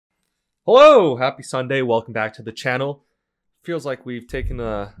Hello, happy Sunday. Welcome back to the channel. Feels like we've taken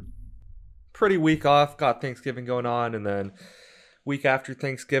a pretty week off, got Thanksgiving going on, and then week after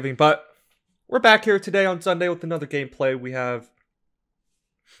Thanksgiving. But we're back here today on Sunday with another gameplay. We have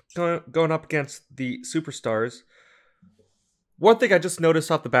going up against the Superstars. One thing I just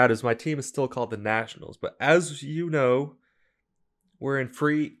noticed off the bat is my team is still called the Nationals, but as you know, we're in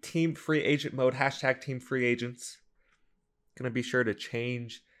team free agent mode, hashtag team free agents. Gonna be sure to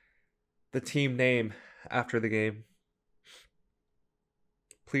change the team name after the game.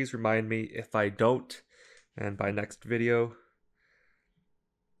 Please remind me if I don't, and by next video.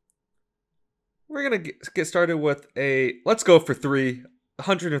 We're gonna get started with let's go for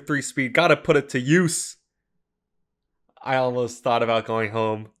 103 speed. Gotta put it to use. I almost thought about going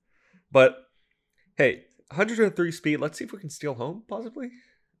home, but hey, 103 speed. Let's see if we can steal home, possibly.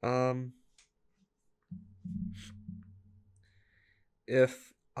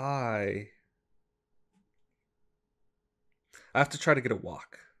 If I have to try to get a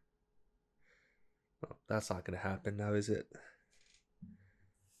walk. Oh, that's not going to happen now, is it?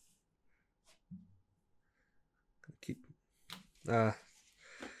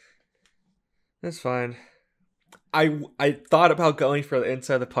 That's fine. I thought about going for the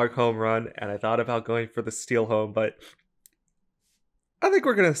inside the park home run, and I thought about going for the steal home, but I think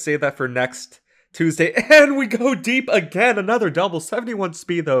we're going to save that for next Tuesday. And we go deep again, another double, 71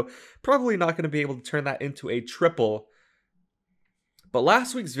 speed though. Probably not going to be able to turn that into a triple. But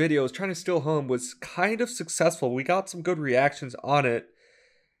last week's video, trying to steal home, was kind of successful. We got some good reactions on it.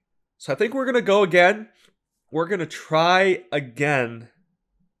 So I think we're going to go again. We're going to try again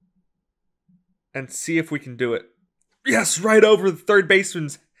and see if we can do it. Yes, right over the third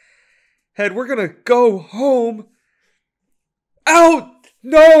baseman's head. We're going to go home. Out!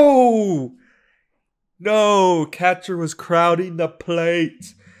 No! No, catcher was crowding the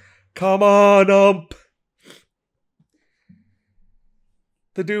plate. Come on, ump.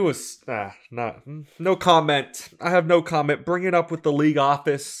 The dude was no comment. I have no comment. Bring it up with the league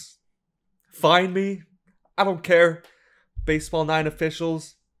office. Fine me. I don't care. Baseball 9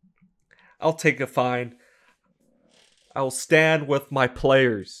 officials. I'll take a fine. I will stand with my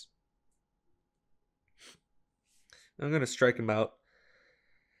players. I'm going to strike him out.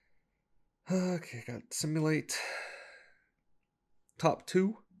 Okay, got simulate. Top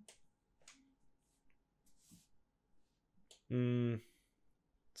 2.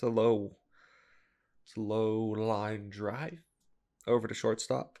 It's a low line drive over to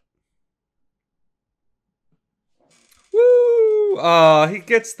shortstop. Woo! He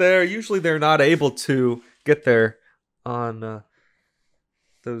gets there. Usually they're not able to get there on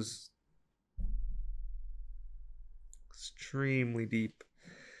those extremely deep.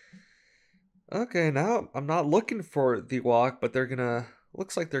 Okay, now I'm not looking for the walk, but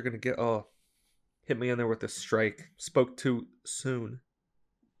looks like they're gonna get, hit me in there with a strike. Spoke too soon.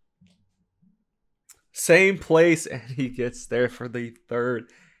 Same place, and he gets there for the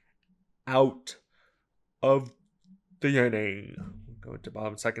third out of the inning. Going to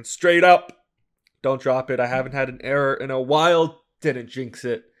bottom second, straight up. Don't drop it. I haven't had an error in a while. Didn't jinx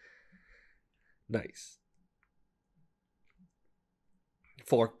it. Nice.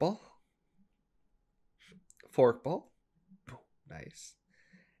 Forkball. Forkball. Nice.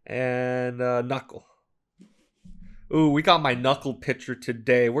 And knuckle. Ooh, we got my knuckle pitcher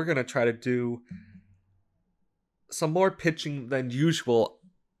today. We're going to try to do some more pitching than usual.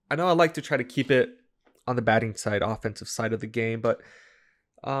 I know I like to try to keep it on the batting side, offensive side of the game, but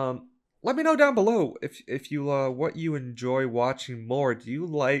let me know down below if you what you enjoy watching more. Do you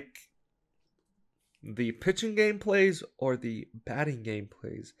like the pitching gameplays or the batting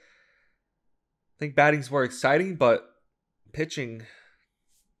gameplays? I think batting's more exciting, but pitching,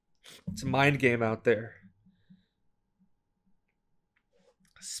 it's a mind game out there.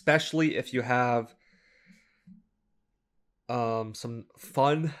 Especially if you have some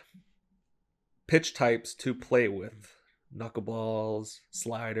fun pitch types to play with. Knuckleballs,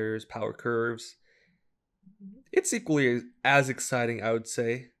 sliders, power curves. It's equally as exciting, I would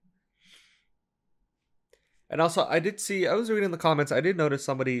say. And also, I was reading in the comments, I did notice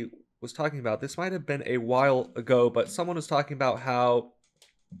somebody was talking about, this might have been a while ago, but someone was talking about how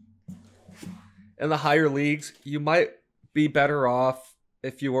in the higher leagues, you might be better off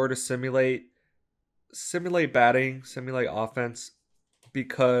if you were to simulate batting, simulate offense,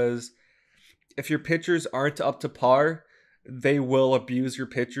 because if your pitchers aren't up to par, they will abuse your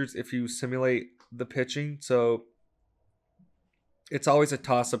pitchers if you simulate the pitching. So it's always a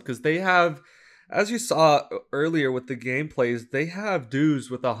toss-up because they have, as you saw earlier with the gameplays, they have dudes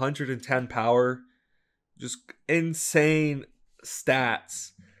with 110 power, just insane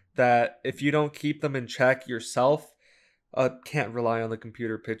stats that if you don't keep them in check yourself, can't rely on the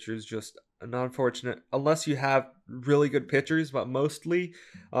computer pitchers. Just an unfortunate, unless you have really good pitchers, but mostly,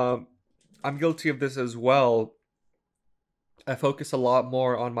 I'm guilty of this as well. I focus a lot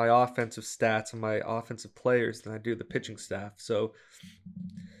more on my offensive stats and my offensive players than I do the pitching staff. So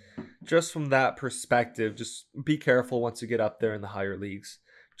just from that perspective, just be careful once you get up there in the higher leagues.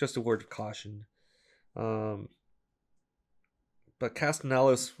 Just a word of caution. But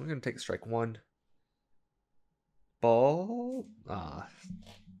Castellanos, we're going to take strike one. Ball.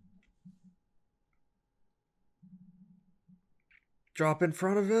 Drop in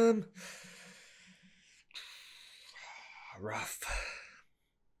front of him. Rough.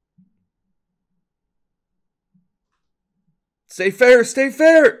 Stay fair, stay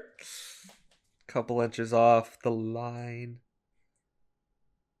fair. Couple inches off the line.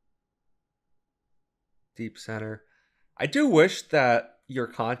 Deep center. I do wish that your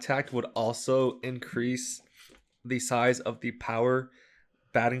contact would also increase the size of the power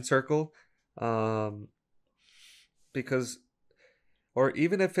batting circle. Because, or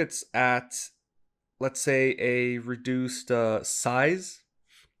even if it's at, let's say, a reduced size,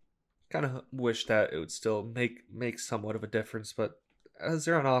 kind of wish that it would still make somewhat of a difference. But as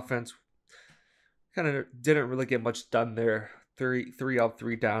they're on offense, kind of didn't really get much done there. Three up,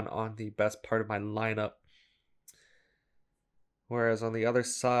 three down on the best part of my lineup. Whereas on the other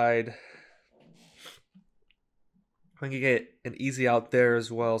side, I can get an easy out there as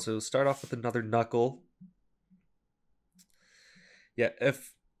well. So start off with another knuckle. Yeah,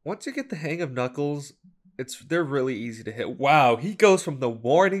 once you get the hang of knuckles, they're really easy to hit. Wow, he goes from the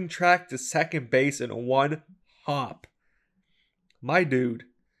warning track to second base in one hop. My dude.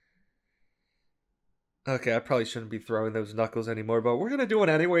 Okay, I probably shouldn't be throwing those knuckles anymore, but we're going to do it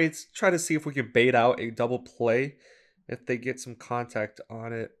anyway. Let's try to see if we can bait out a double play if they get some contact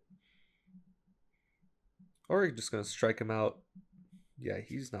on it. Or we're just going to strike him out. Yeah,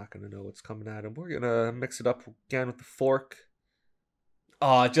 he's not going to know what's coming at him. We're going to mix it up again with the fork.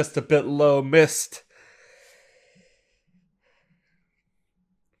 Oh, just a bit low. Missed.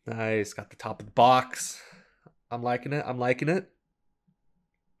 Nice. Got the top of the box. I'm liking it. I'm liking it.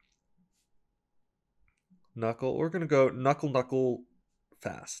 Knuckle. We're going to go knuckle,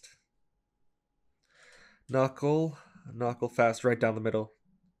 fast. Knuckle fast right down the middle.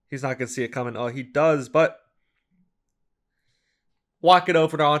 He's not going to see it coming. Oh, he does, but walk it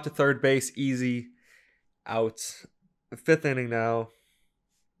over onto third base. Easy. Out. The fifth inning now.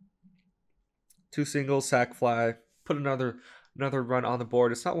 2 singles, sac fly. Put another run on the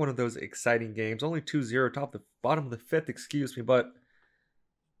board. It's not one of those exciting games. Only 2-0, bottom of the fifth, excuse me, but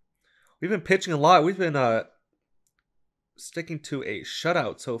we've been pitching a lot. We've been sticking to a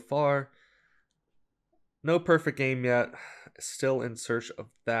shutout so far. No perfect game yet. Still in search of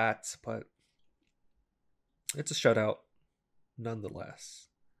that, but it's a shutout nonetheless.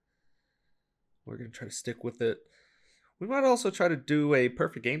 We're going to try to stick with it. We might also try to do a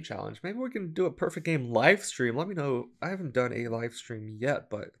perfect game challenge. Maybe we can do a perfect game live stream. Let me know. I haven't done a live stream yet,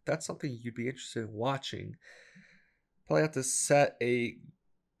 but if that's something you'd be interested in watching, probably have to set a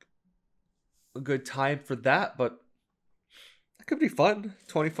good time for that, but that could be fun.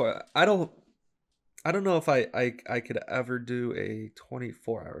 24. I don't know if I could ever do a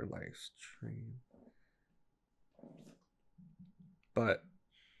 24-hour live stream. But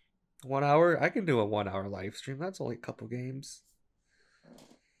 1 hour, I can do a 1 hour live stream. That's only a couple games.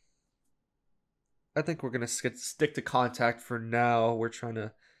 I think we're going to stick to contact for now. We're trying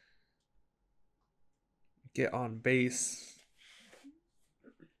to get on base.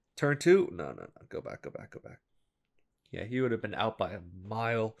 Turn 2. No. Go back. Yeah, he would have been out by a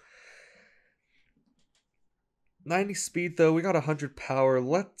mile. 90 speed, though. We got 100 power.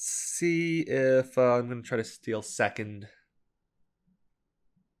 Let's see if I'm going to try to steal second.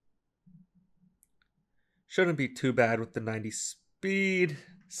 Shouldn't be too bad with the 90 speed.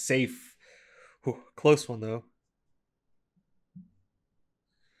 Safe. Whew, close one, though.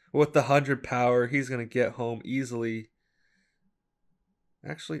 With the 100 power, he's going to get home easily.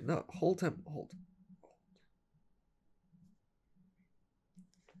 Actually, no. Hold him. Hold.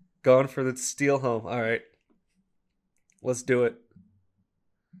 Going for the steal home. All right. Let's do it.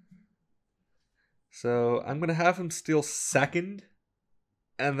 So I'm going to have him steal second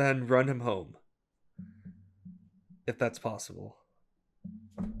and then run him home. If that's possible.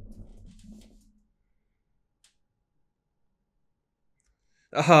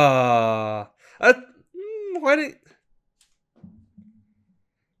 Why didn't...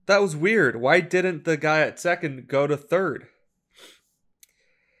 That was weird. Why didn't the guy at second go to third?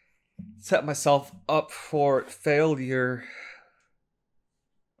 Set myself up for failure.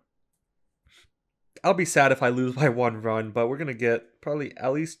 I'll be sad if I lose by 1 run, but we're going to get probably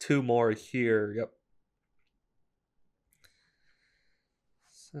at least 2 more here. Yep.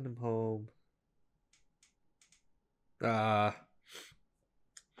 Send him home. I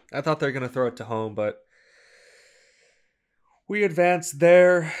thought they were going to throw it to home, but we advance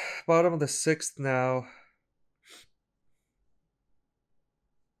there. Bottom of the 6th now.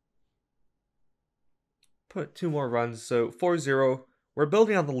 Put 2 more runs, so 4-0. We're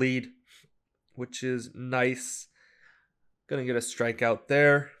building on the lead, which is nice. Gonna get a strikeout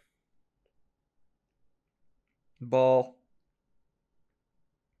there. Ball.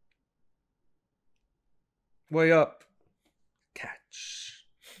 Way up. Catch.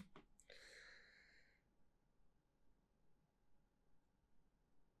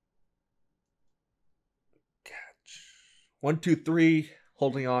 Catch. 1, 2, 3.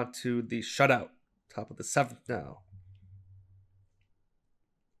 Holding on to the shutout. Top of the 7th now.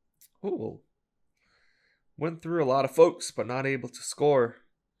 Ooh. Went through a lot of folks, but not able to score.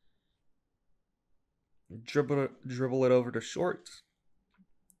 Dribble it over to short.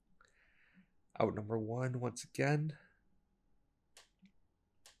 Out number 1 once again.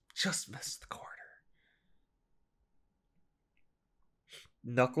 Just missed the corner.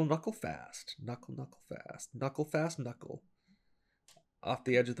 Knuckle fast. Knuckle fast. Knuckle fast, knuckle. Off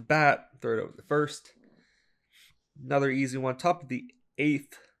the edge of the bat. Throw it over the first. Another easy one. Top of the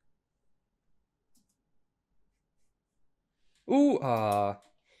 8th. Ooh,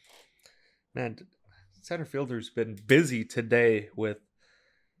 man, center fielder's been busy today with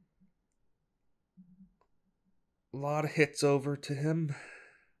a lot of hits over to him.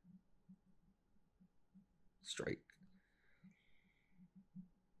 Strike.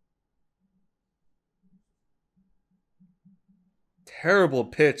 Terrible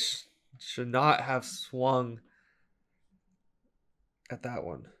pitch. Should not have swung at that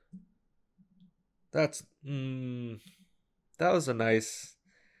one. That's that was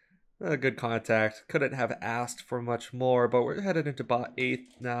a good contact. Couldn't have asked for much more, but we're headed into bot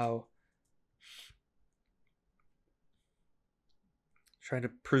 8th now. Trying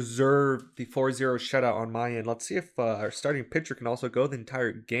to preserve the 4-0 shutout on my end. Let's see if our starting pitcher can also go the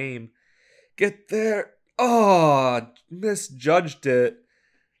entire game. Get there. Oh, misjudged it.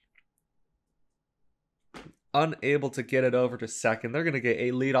 Unable to get it over to second. They're going to get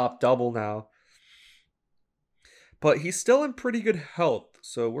a leadoff double now. But he's still in pretty good health.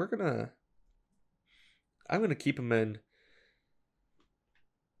 So I'm going to keep him in.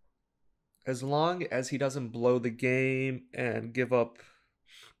 As long as he doesn't blow the game and give up.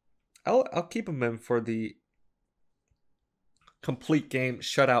 I'll keep him in for the complete game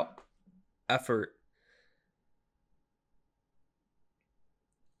shutout effort.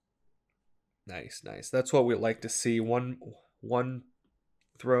 Nice. That's what we like to see. One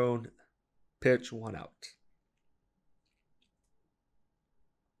thrown pitch, 1 out.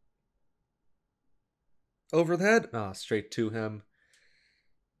 Over the head. Straight to him.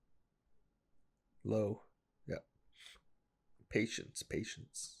 Low. Yep. Patience.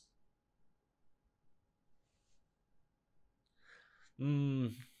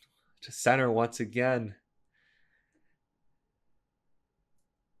 To center once again.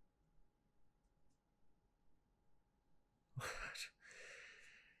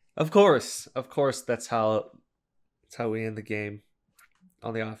 Of course, that's how we end the game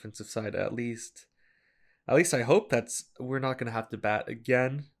on the offensive side. At least I hope we're not going to have to bat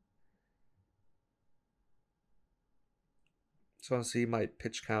again. So I see my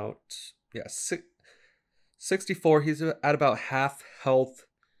pitch count. Yeah, 64. He's at about half health.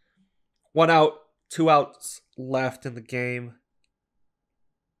 1 out, 2 outs left in the game.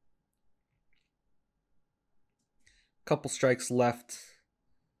 Couple strikes left.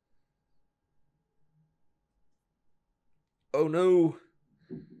 Oh no.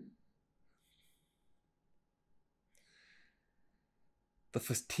 The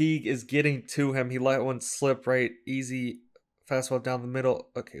fatigue is getting to him. He let one slip right. Easy fastball down the middle.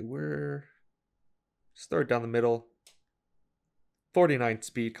 Okay, just throw it down the middle. 49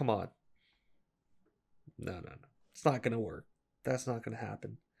 speed. Come on. No. It's not going to work. That's not going to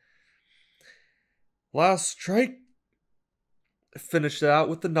happen. Last strike. Finished it out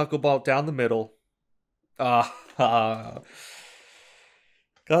with the knuckleball down the middle. Got a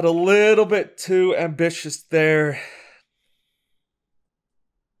little bit too ambitious there.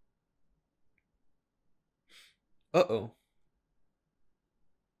 Uh-oh.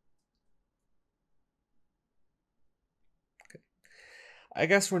 Okay. I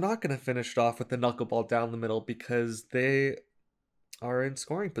guess we're not going to finish it off with the knuckleball down the middle because they are in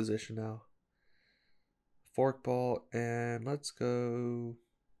scoring position now. Forkball, and let's go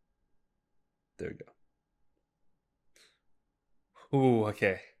There we go. Ooh,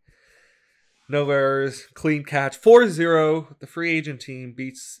 okay. No errors. Clean catch. 4-0. The free agent team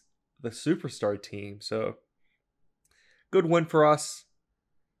beats the superstar team. So, good win for us.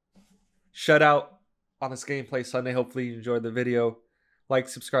 Shutout on this Gameplay Sunday. Hopefully you enjoyed the video. Like,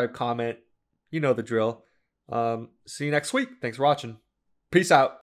 subscribe, comment. You know the drill. See you next week. Thanks for watching. Peace out.